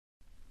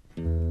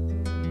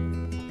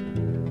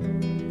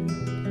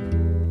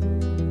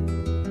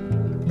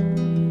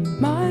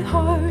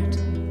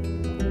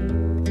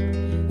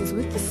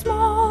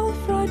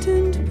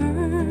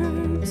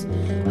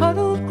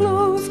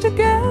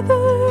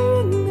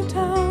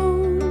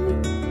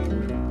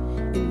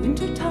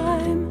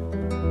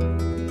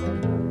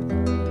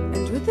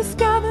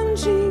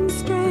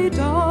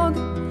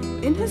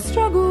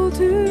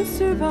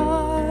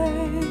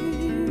survive.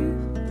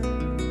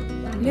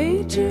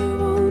 Nature,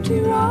 won't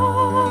you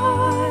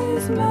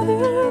rise,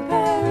 Mother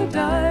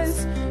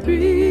Paradise,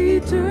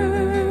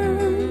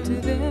 return to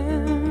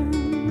them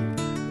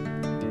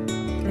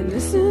and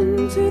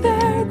listen to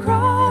their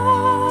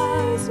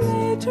cries.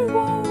 Nature,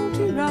 won't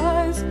you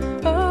rise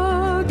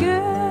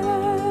again?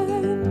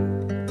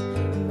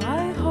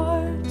 My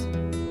heart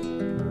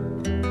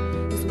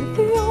is with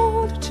the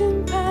old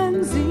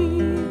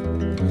chimpanzee,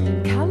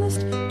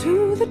 calloused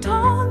to the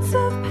taunts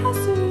of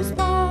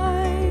passers-by.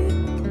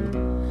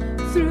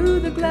 Through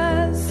the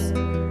glass,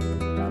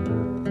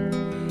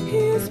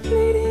 he is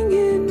pleading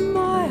in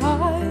my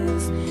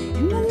eyes,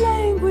 in the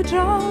language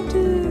of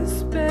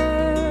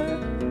despair.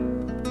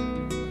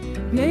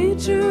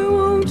 Nature,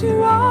 won't you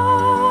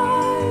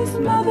rise,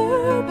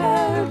 Mother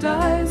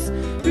Paradise,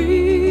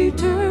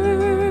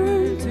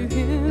 return to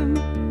him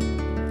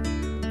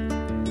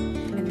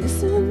and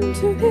listen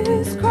to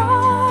his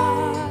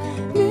cry.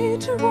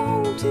 Nature,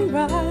 won't you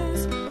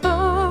rise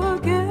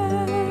again?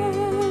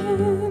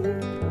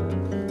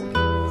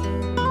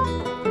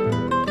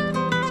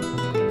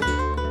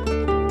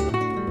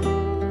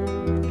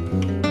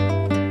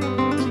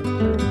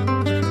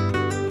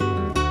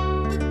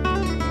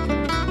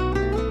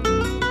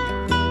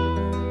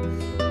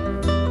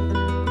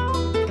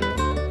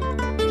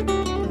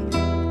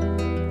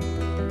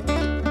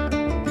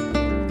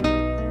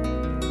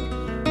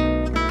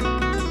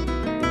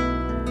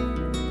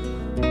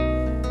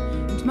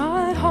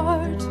 My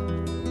heart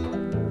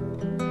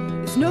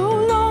is no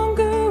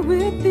longer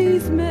with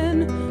these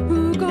men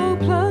who go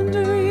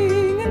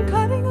plundering and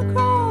cutting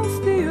across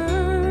the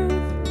earth.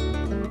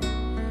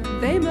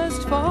 They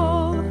must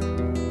fall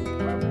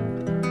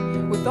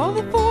with all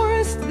the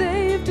forest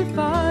they've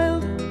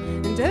defiled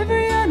and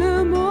every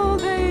animal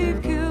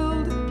they've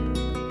killed.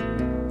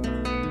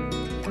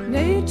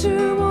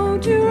 Nature,